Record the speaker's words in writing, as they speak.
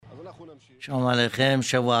Shalom Aleichem,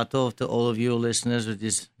 Shavua Tov to all of you listeners of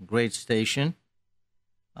this great station.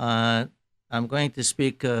 I'm going to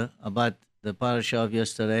speak about the parasha of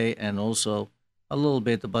yesterday and also a little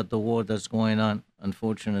bit about the war that's going on,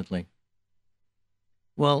 unfortunately.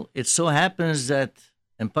 Well, it so happens that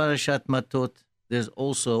in Parashat Matot, there's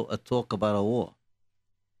also a talk about a war.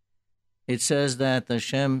 It says that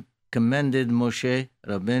Hashem commended Moshe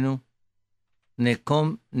Rabbeinu,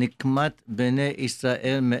 Nekom nikmat bnei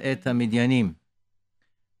Israel me'et hamidyanim.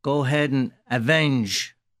 Go ahead and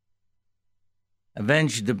avenge the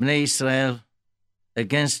Bnei Israel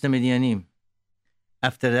against the Midyanim.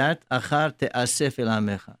 After that, achar te'asef el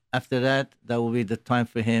amecha. After that, that will be the time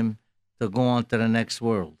for him to go on to the next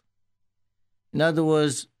world. In other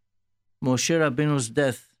words, Moshe Rabbeinu's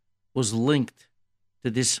death was linked to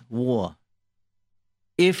this war.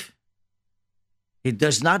 If he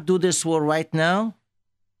does not do this war right now,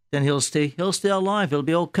 then he'll stay alive. He'll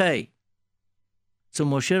be okay. So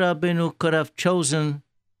Moshe Rabbeinu could have chosen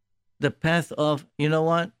the path of, you know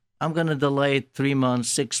what? I'm going to delay it 3 months,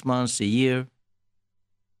 6 months, a year,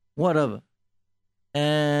 whatever.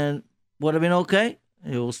 And would have been okay.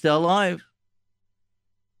 He will stay alive.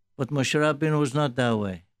 But Moshe Rabbeinu was not that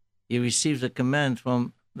way. He receives a command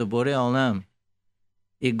from the Borei Olam.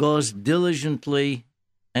 He goes diligently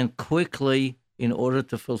and quickly in order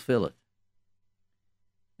to fulfill it.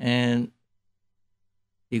 And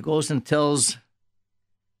he goes and tells,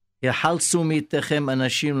 Yahaltzu mitechem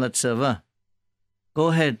anashim latzava. Go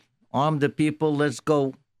ahead, arm the people, let's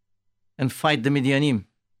go and fight the Midyanim.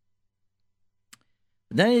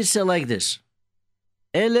 Then he said like this,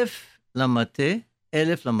 1,000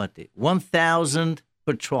 lamate, 1,000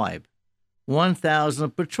 per tribe. 1,000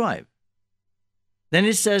 per tribe. Then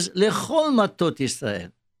it says, Lechol matot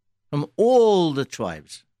Israel, from all the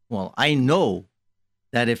tribes. Well, I know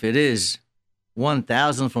that if it is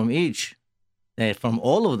 1,000 from each, from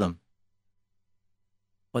all of them.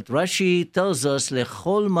 But Rashi tells us,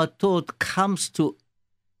 Lechol matot comes to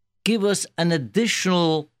give us an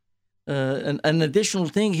additional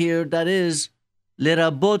thing here, that is,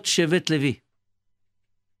 Lerabot Shevet Levi.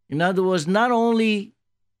 In other words, not only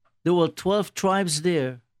there were 12 tribes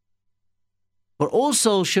there, but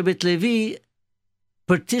also Shevet Levi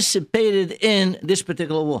participated in this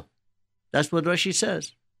particular war. That's what Rashi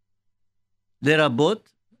says. Lerabot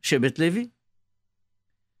Shevet Levi.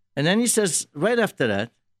 And then he says, right after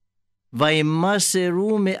that,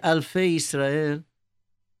 Vayimaseru me'alfei Yisrael,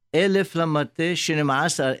 1,000 lamate,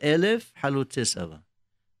 12,000 halutei sava.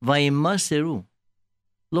 Vayimaseru.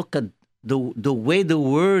 Look at the way the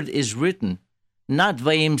word is written. Not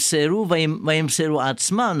vayimseru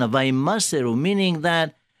atzman, vayimaseru, meaning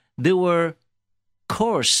that they were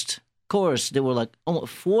coerced, they were like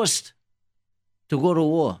forced to go to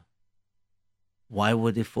war. Why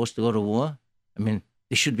were they forced to go to war? I mean,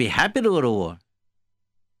 they should be happy to go to war.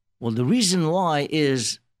 Well, the reason why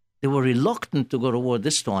is they were reluctant to go to war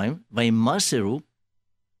this time, vayimaseru,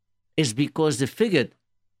 is because they figured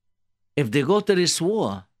if they go to this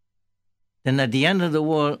war, then at the end of the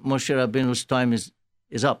war, Moshe Rabbeinu's time is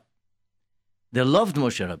up. They loved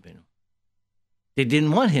Moshe Rabbeinu. They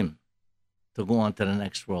didn't want him to go on to the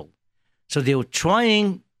next world. So they were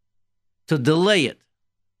trying to delay it.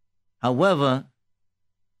 However,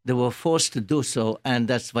 they were forced to do so, and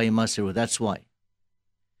that's Vayimaseru. That's why.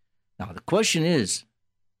 Now, the question is,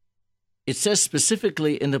 it says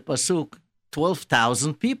specifically in the Pasuk,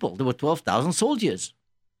 12,000 people. There were 12,000 soldiers.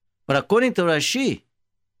 But according to Rashi,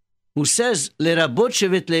 who says, Lerabot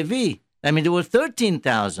Shevet Levi, I mean, there were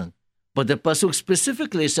 13,000. But the Pasuk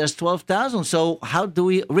specifically says 12,000. So how do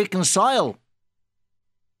we reconcile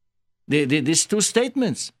these two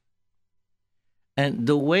statements? And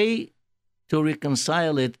the way to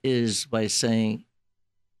reconcile it is by saying,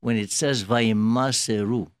 when it says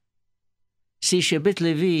Vayimaseru, see, Shevet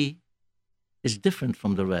Levi is different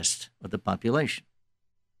from the rest of the population.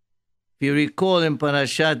 If you recall in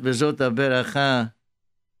Parashat Bezot HaBeracha,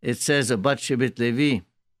 it says about Shevet Levi.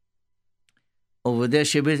 Over there,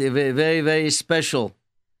 Shevet, very, very special.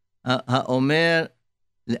 Ha'omer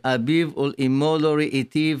le'abiv ul imo lo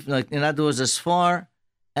re'itiv. In other words, as far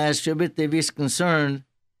as Shevet Levi is concerned,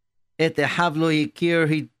 et ehav lo hikir,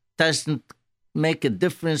 he doesn't make a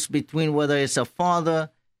difference between whether it's a father,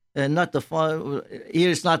 not the father. Here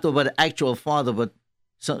it's not about the actual father, but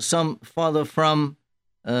some father from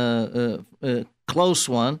close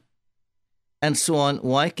one, and so on.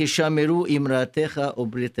 Why? Kishameru imratecha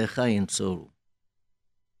obritecha yinsoru.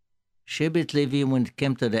 Shevet Levi, when it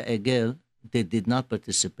came to the Egel, they did not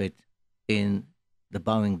participate in the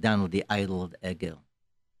bowing down of the idol of the Egel.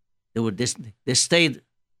 They stayed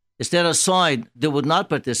set aside, they would not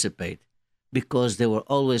participate because they were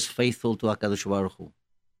always faithful to HaKadosh Baruch Hu.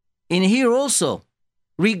 In here also,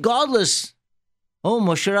 regardless,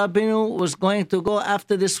 Moshe Rabbeinu was going to go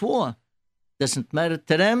after this war. Doesn't matter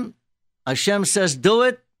to them. Hashem says do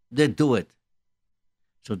it, they do it.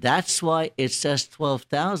 So that's why it says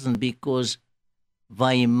 12,000, because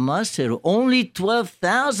Vayimaser, only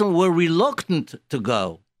 12,000 were reluctant to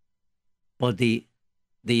go. But the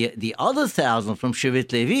other 1,000 from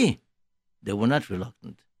Shevet Levi, they were not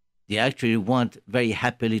reluctant. They actually went very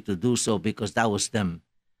happily to do so because that was them.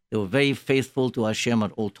 They were very faithful to Hashem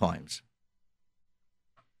at all times.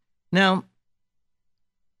 Now,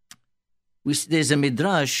 there's a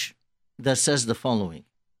midrash that says the following.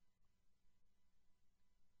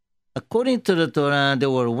 According to the Torah, there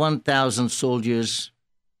were 1,000 soldiers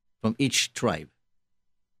from each tribe.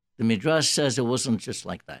 The midrash says it wasn't just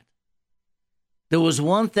like that. There was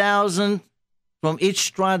 1,000 from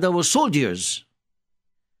each tribe that were soldiers.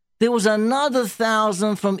 There was another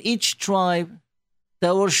 1,000 from each tribe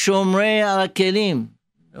that were shomrei al kelim,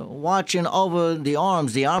 watching over the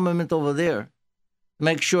arms, the armament over there,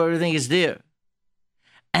 make sure everything is there.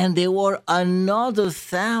 And there were another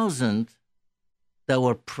 1,000 that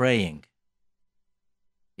were praying.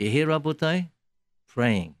 You hear, Rabotai?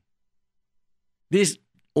 Praying.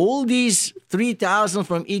 All these 3,000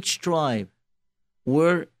 from each tribe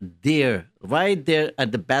were there, right there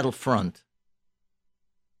at the battlefront.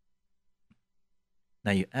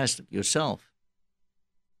 Now you ask yourself,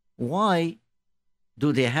 why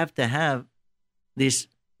do they have to have this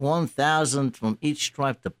 1,000 from each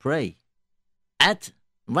tribe to pray?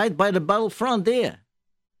 Right by the battlefront there.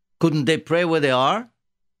 Couldn't they pray where they are?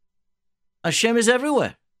 Hashem is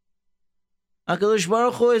everywhere. HaKadosh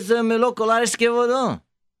Baruch Hu is Melo Kol Haaretz Kevodo.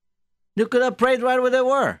 You could have prayed right where they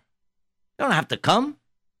were. You don't have to come.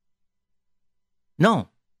 No,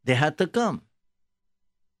 they had to come.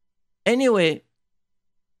 Anyway,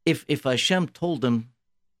 if Hashem told them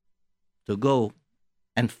to go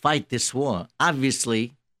and fight this war,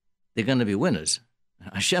 obviously they're going to be winners.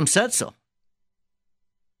 Hashem said so.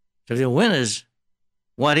 So if they're winners,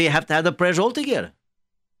 why do you have to have the prayers all together?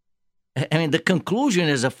 I mean, the conclusion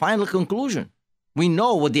is a final conclusion. We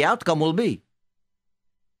know what the outcome will be.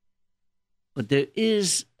 But there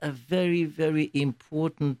is a very, very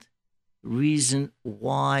important reason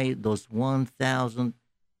why those 1,000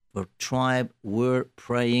 per tribe were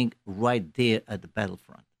praying right there at the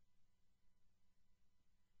battlefront.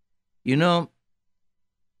 You know,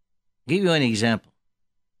 give you an example.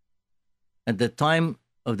 At the time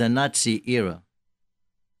of the Nazi era,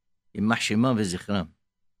 Yimach Shemam v'Zichram,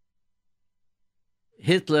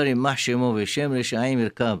 Hitler, Yimach Shemo v'Shem Reshaim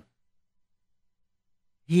Yirkab,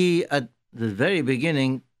 he, at the very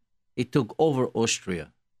beginning, he took over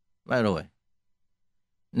Austria right away.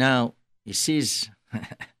 Now, he sees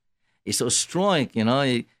he's so strong, you know,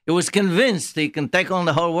 he was convinced he can take on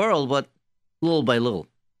the whole world, but little by little.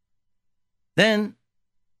 Then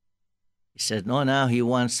he said, no, now he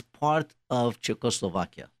wants part of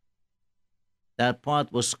Czechoslovakia. That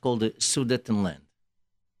part was called the Sudetenland.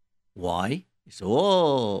 Why? He said,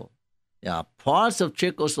 there are parts of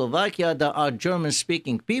Czechoslovakia that are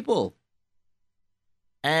German-speaking people.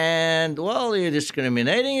 And, well, you're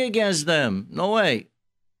discriminating against them. No way.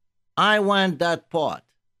 I want that part.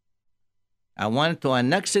 I want to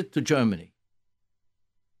annex it to Germany.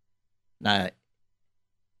 Now,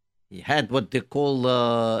 he had what they call,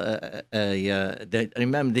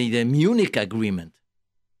 remember the Munich Agreement,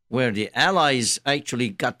 where the Allies actually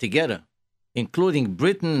got together, including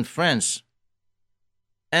Britain and France.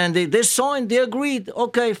 And they signed, they agreed,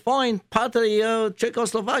 okay, fine, part of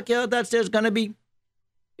Czechoslovakia, there's going to be,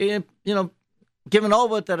 given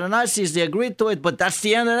over to the Nazis. They agreed to it, but that's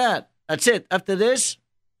the end of that. That's it. After this,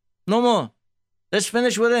 no more. Let's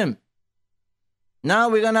finish with him. Now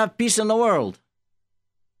we're going to have peace in the world.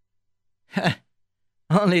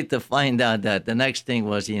 Only to find out that the next thing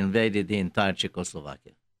was he invaded the entire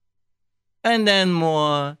Czechoslovakia. And then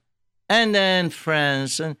more, and then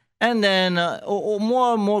France, and then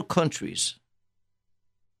more and more countries.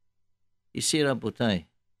 You see, Rabotai,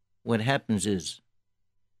 what happens is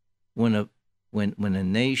when a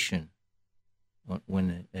nation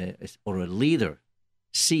or a leader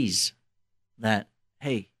sees that,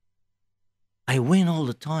 hey, I win all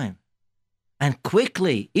the time, and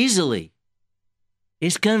quickly, easily,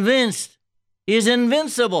 is convinced he's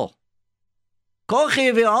invincible.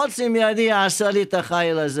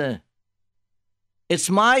 It's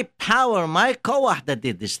my power, my koach that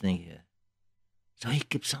did this thing here. So he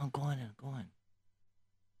keeps on going and going.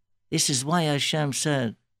 This is why Hashem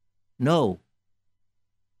said, no.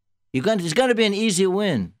 It's going to be an easy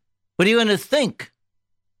win. But you're going to think,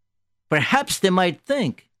 perhaps they might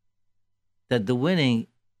think that the winning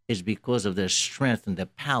is because of their strength and their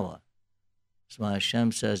power. So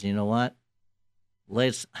Hashem says, you know what?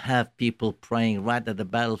 Let's have people praying right at the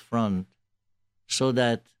battlefront so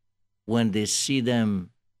that when they see them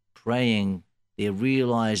praying, they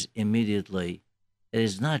realize immediately it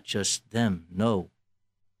is not just them. No,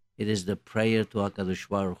 it is the prayer to HaKadosh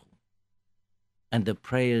Baruch Hu. And the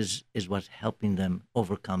prayers is what's helping them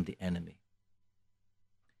overcome the enemy.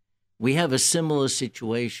 We have a similar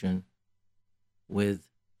situation with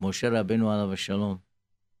Moshe Rabbeinu alav shalom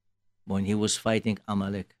when he was fighting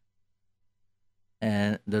Amalek.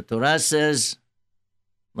 And the Torah says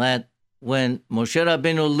that when Moshe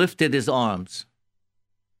Rabbeinu lifted his arms,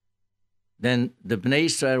 then the Bnei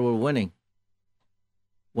Israel were winning.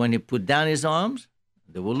 When he put down his arms,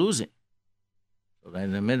 they were losing. So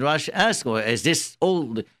then the Midrash asked, well, is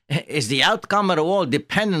the outcome of the war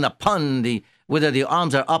dependent upon whether the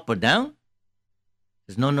arms are up or down?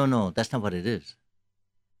 He says, no, that's not what it is.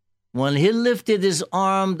 When he lifted his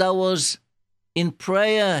arm, that was in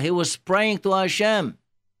prayer. He was praying to Hashem.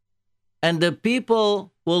 And the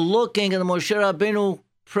people were looking at Moshe Rabbeinu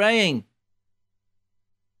praying.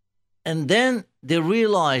 And then they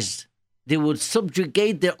realized they would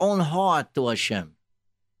subjugate their own heart to Hashem.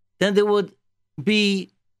 Then they would be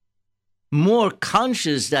more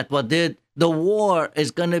conscious that the war is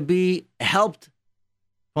going to be helped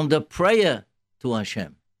from the prayer to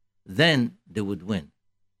Hashem. Then they would win.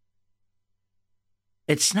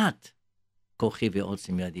 It's not kochi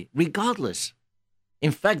ve'otzim yadi. Regardless.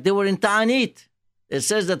 In fact, they were in ta'anit. It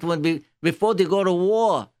says that before they go to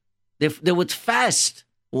war, they would fast.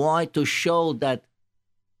 Why? To show that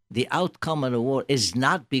the outcome of the war is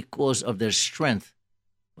not because of their strength,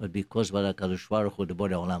 but because of what HaKadosh Baruch Hu, the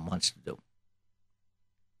Borei Olam, wants to do.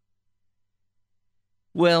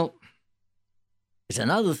 Well, it's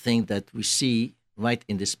another thing that we see right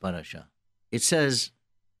in this parasha. It says,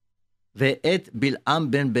 Ve'et Bil'am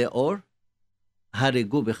ben Be'or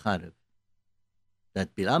haregu becharev.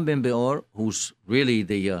 That Bil'am ben Be'or, who's really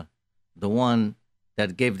the one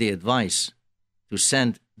that gave the advice to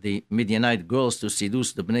send the Midianite girls to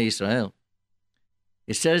seduce the Bnei Israel,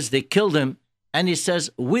 it says they killed him, and he says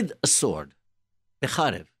with a sword,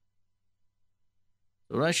 becharev.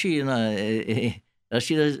 So Rashi,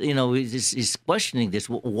 is questioning this.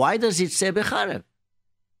 Why does it say becharev?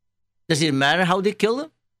 Does it matter how they killed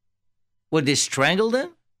him? Or they strangled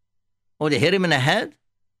him? Or they hit him in the head?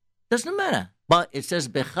 Doesn't matter. But it says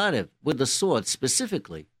becharev, with the sword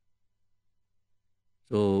specifically.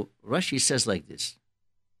 So Rashi says like this.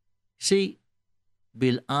 See,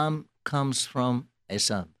 Bil'am comes from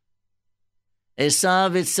Esav.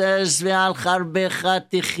 Esav, it says, Ve'al charbecha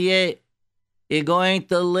tichyeh. You're going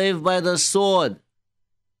to live by the sword.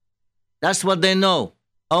 That's what they know.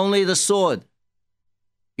 Only the sword.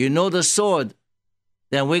 You know the sword,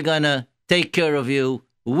 then we're going to take care of you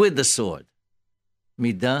with the sword.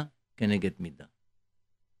 Midah, can I get midah?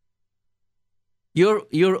 Your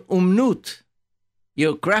umnut,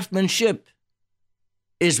 your craftsmanship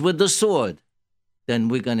is with the sword, then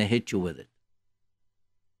we're going to hit you with it.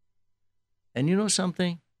 And you know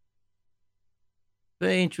something?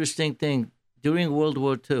 Very interesting thing. During World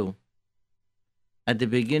War II, at the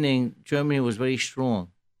beginning, Germany was very strong.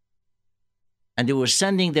 And they were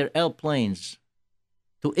sending their airplanes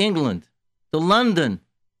to England, to London.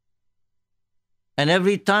 And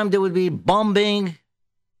every time they would be bombing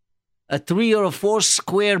a 3 or 4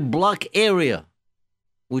 square block area.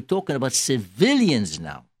 We're talking about civilians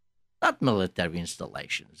now, not military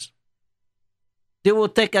installations. They will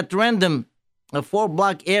take at random a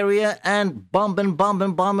 4-block area and bomb.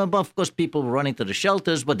 Of course, people were running to the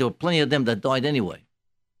shelters, but there were plenty of them that died anyway.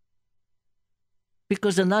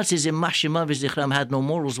 Because the Nazis in Mashima v'Zichram had no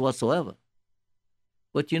morals whatsoever.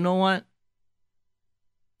 But you know what?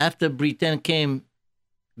 After Britain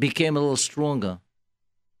became a little stronger,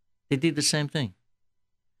 they did the same thing.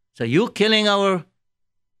 So you're killing our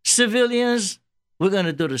civilians, we're going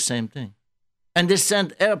to do the same thing. And they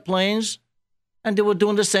sent airplanes, and they were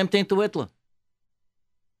doing the same thing to Hitler.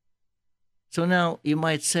 So now you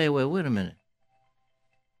might say, well, wait a minute.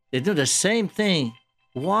 They do the same thing.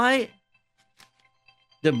 Why?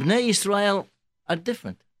 The Bnei Israel are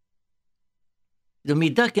different. The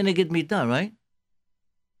midah can get midah, right?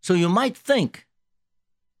 So you might think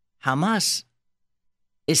Hamas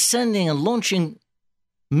is sending and launching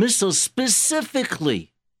missiles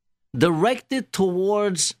specifically directed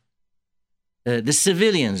towards the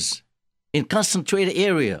civilians in concentrated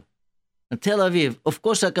area. In Tel Aviv, of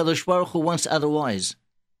course, HaKadosh Baruch Hu wants otherwise.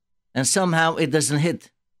 And somehow it doesn't hit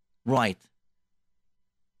right.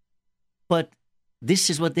 But this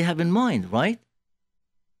is what they have in mind, right?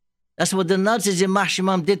 That's what the Nazis in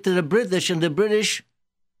Mahshimam did to the British, and the British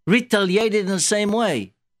retaliated in the same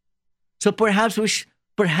way. So perhaps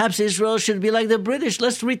Israel should be like the British.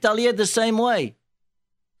 Let's retaliate the same way.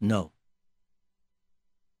 No.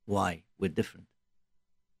 Why? We're different.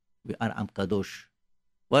 We are Am Kadosh.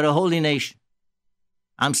 We're a holy nation.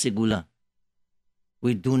 Am Segula.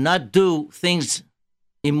 We do not do things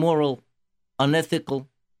immoral, unethical,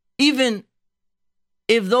 even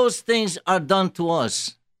if those things are done to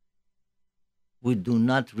us. We do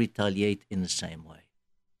not retaliate in the same way.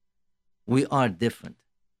 We are different.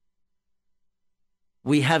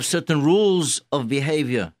 We have certain rules of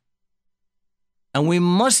behavior, and we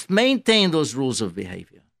must maintain those rules of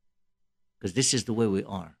behavior, because this is the way we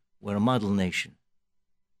are. We're a model nation.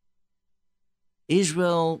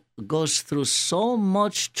 Israel goes through so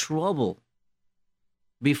much trouble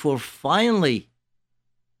before finally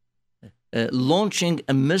launching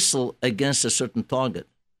a missile against a certain target.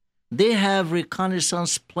 They have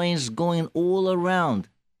reconnaissance planes going all around,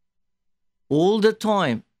 all the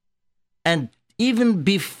time. And even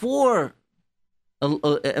before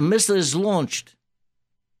a missile is launched,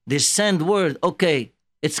 they send word, okay,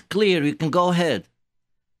 it's clear, you can go ahead.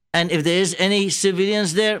 And if there is any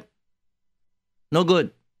civilians there, no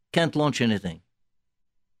good, can't launch anything.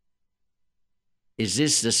 Is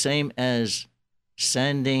this the same as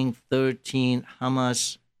sending 13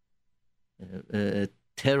 Hamas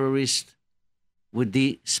terrorists with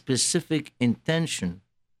the specific intention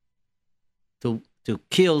to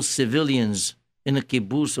kill civilians in a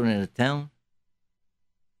kibbutz or in a town?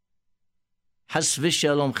 Has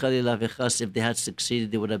v'shalom chalila v'chas, if they had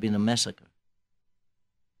succeeded, there would have been a massacre.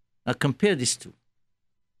 Now compare these two.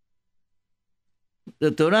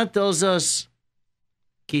 The Torah tells us,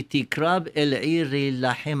 Ki tikrab el iri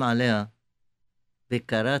lahem alea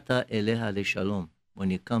v'karata eleha leshalom,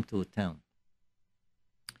 when you come to a town.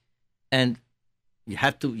 And you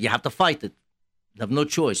have to fight it. You have no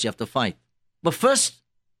choice, you have to fight. But first,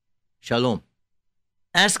 shalom.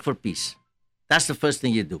 Ask for peace. That's the first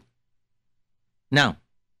thing you do. Now,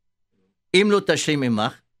 im lo tashlim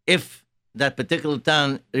imach, if that particular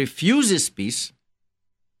town refuses peace,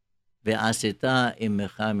 ve'aseta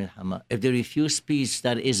imecha milchama. If they refuse peace,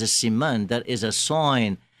 that is a siman, that is a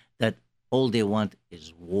sign that all they want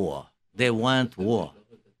is war. They want war.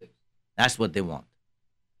 That's what they want.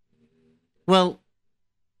 Well,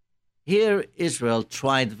 here Israel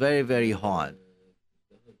tried very, very hard.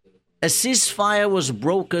 A ceasefire was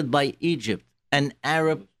brokered by Egypt, an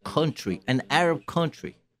Arab country.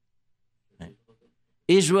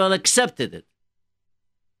 Israel accepted it.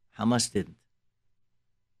 Hamas didn't.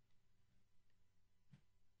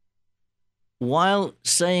 While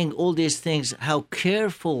saying all these things, how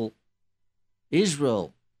careful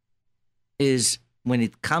Israel is when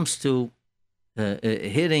it comes to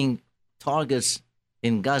hitting targets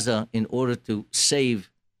in Gaza in order to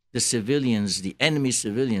save the civilians, the enemy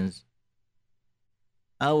civilians,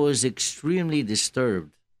 I was extremely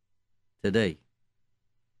disturbed today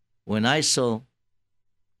when I saw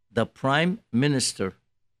the Prime Minister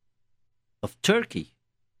of Turkey,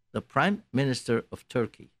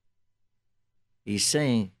 he's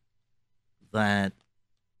saying that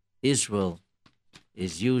Israel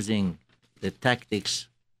is using the tactics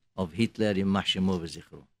of Hitler in Mahshimov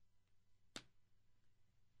Zichro.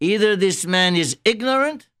 Either this man is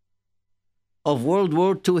ignorant of World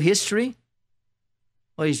War II history,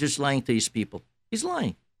 or he's just lying to his people. He's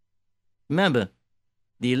lying. Remember,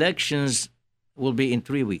 the elections will be in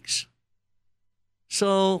 3 weeks.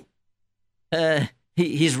 So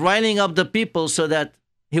he's riling up the people so that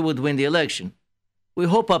he would win the election. We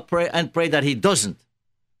hope and pray that he doesn't,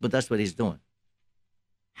 but that's what he's doing.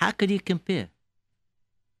 How could you compare?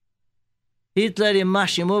 Hitler in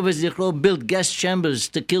Mahshimov Zichro built gas chambers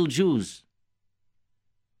to kill Jews.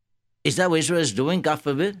 Is that what Israel is doing? God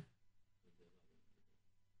forbid.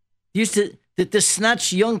 He used to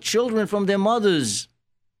snatch young children from their mothers,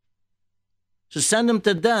 to send them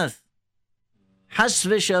to death. Has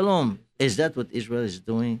v'shalom. Is that what Israel is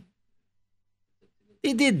doing?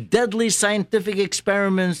 They did deadly scientific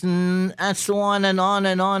experiments and so on and on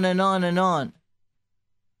and on and on and on.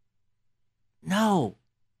 No.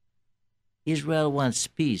 Israel wants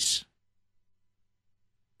peace.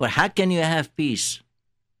 But how can you have peace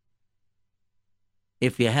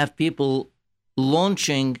if you have people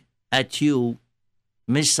launching at you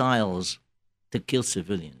missiles to kill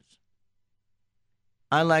civilians?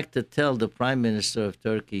 I like to tell the Prime Minister of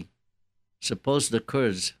Turkey, suppose the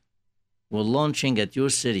Kurds were launching at your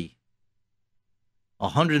city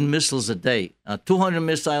 100 missiles a day, 200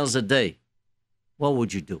 missiles a day, what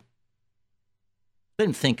would you do?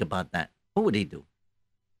 Didn't think about that. What would he do?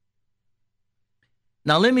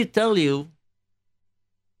 Now, let me tell you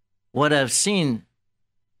what I've seen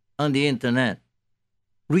on the internet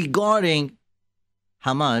regarding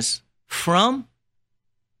Hamas from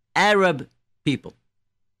Arab people.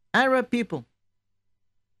 Arab people.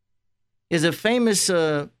 Is a famous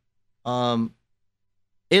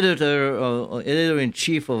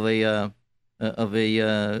editor-in-chief of a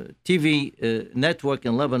TV network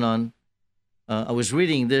in Lebanon. I was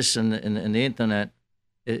reading this in the internet.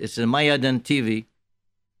 It's in Mayadan TV.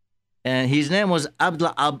 And his name was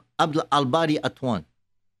Abdul Albadi Atwan.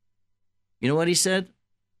 You know what he said?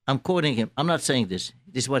 I'm quoting him. I'm not saying this.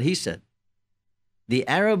 This is what he said. The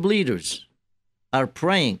Arab leaders are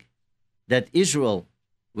praying that Israel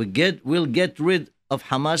will get rid of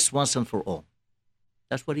Hamas once and for all.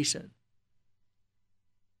 That's what he said.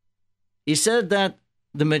 He said that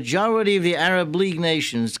the majority of the Arab League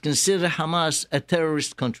nations consider Hamas a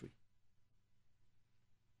terrorist country.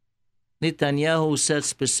 Netanyahu said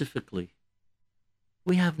specifically,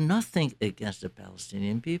 we have nothing against the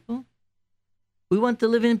Palestinian people. We want to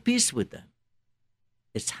live in peace with them.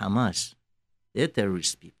 It's Hamas. They're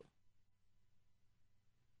terrorist people.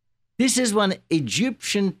 This is what an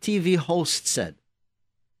Egyptian TV host said.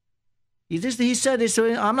 He said it,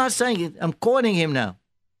 so I'm not saying it, I'm quoting him now.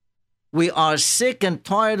 We are sick and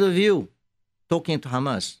tired of you talking to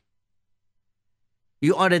Hamas.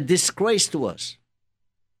 You are a disgrace to us.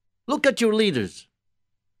 Look at your leaders.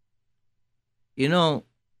 You know,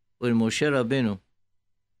 when Moshe Rabbeinu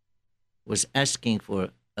was asking for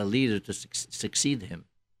a leader to succeed him,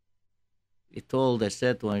 he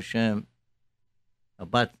said to Hashem,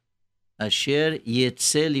 Abat, Asher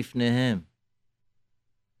Yetze Lifnehem.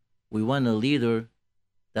 We want a leader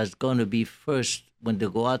that's going to be first when they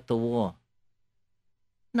go out to war.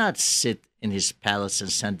 Not sit in his palace and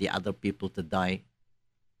send the other people to die.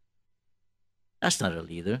 That's not a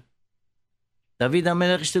leader. David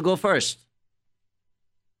HaMelech is to go first.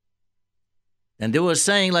 And they were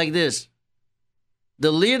saying like this,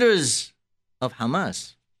 the leaders of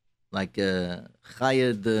Hamas, like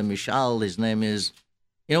Khaled Mishal, his name is,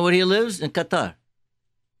 you know where he lives? In Qatar.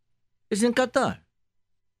 He's in Qatar.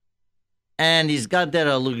 And he's got there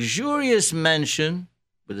a luxurious mansion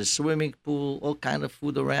with a swimming pool, all kind of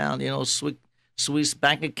food around, Swiss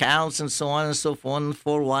bank accounts and so on and so forth, and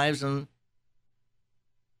 4 wives. And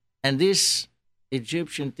this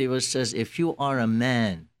Egyptian TV says, if you are a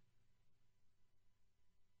man,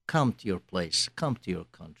 come to your place, come to your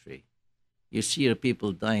country. You see your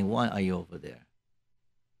people dying, why are you over there?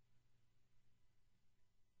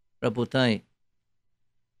 Rabotai,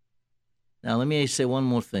 now let me say one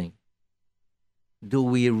more thing. Do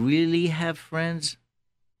we really have friends?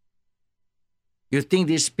 You think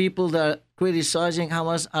these people that are criticizing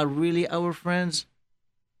Hamas are really our friends?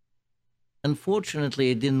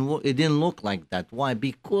 Unfortunately, it didn't look like that. Why?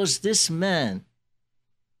 Because this man,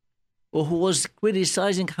 who was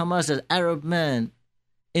criticizing Hamas as Arab man,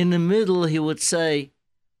 in the middle he would say,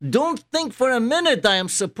 don't think for a minute I am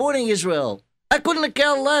supporting Israel. I couldn't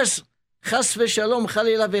care less, chas v'shalom,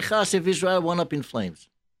 chalila v'chas, if Israel went up in flames.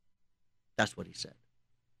 That's what he said.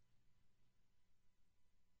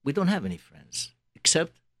 We don't have any friends,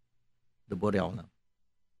 except the Borei Olam.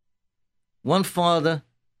 One father,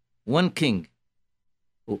 one king,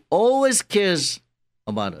 who always cares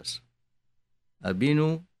about us.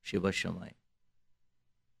 Abinu Sheba Shamayim.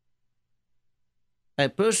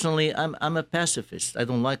 I'm a pacifist. I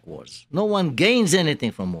don't like wars. No one gains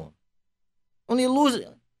anything from war. Only lose.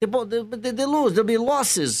 They lose. There'll be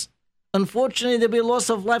losses. Unfortunately, there'll be loss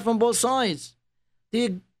of life on both sides.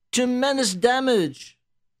 The tremendous damage.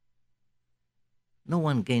 No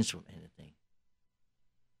one gains from anything.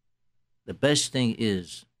 The best thing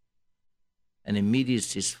is an immediate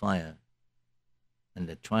ceasefire, and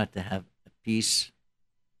they try to have a peace,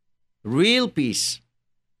 real peace,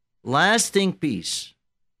 lasting peace,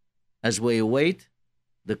 as we await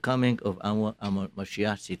the coming of our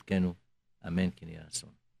Mashiach Tzidkenu. Amen.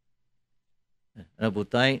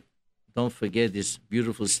 Rabotai, don't forget this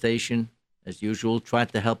beautiful station. As usual, try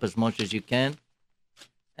to help as much as you can.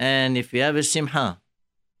 And if you have a simha,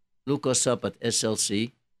 look us up at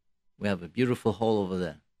SLC. We have a beautiful hall over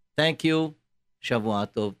there. Thank you. Shavua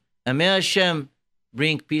Tov. And may Hashem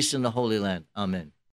bring peace in the Holy Land. Amen.